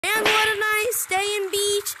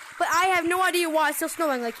have no idea why it's still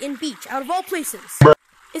snowing, like in beach, out of all places.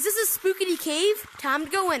 Is this a spooky cave? Time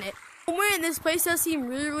to go in it. Oh man, this place does seem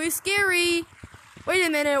really, really scary. Wait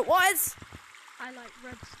a minute, what? I like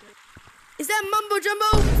redstone. Is that Mumbo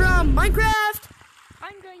Jumbo from Minecraft?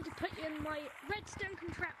 I'm going to put you in my redstone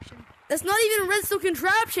contraption. That's not even a redstone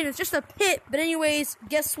contraption, it's just a pit. But anyways,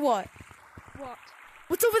 guess what? What?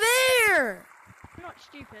 What's over there? I'm not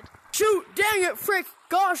stupid. Shoot, dang it, frick,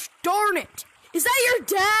 gosh darn it. Is that your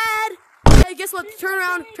dad? Hey, guess what? Turn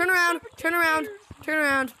around, turn around, turn around, turn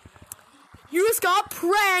around. You just got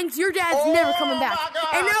pranked. Your dad's never coming back.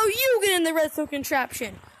 And now you get in the redstone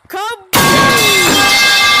contraption. Come.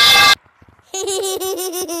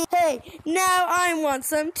 Hey, now I want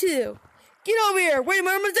some too. Get over here. Wait a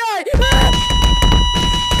minute, I'm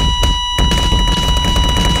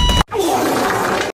gonna die.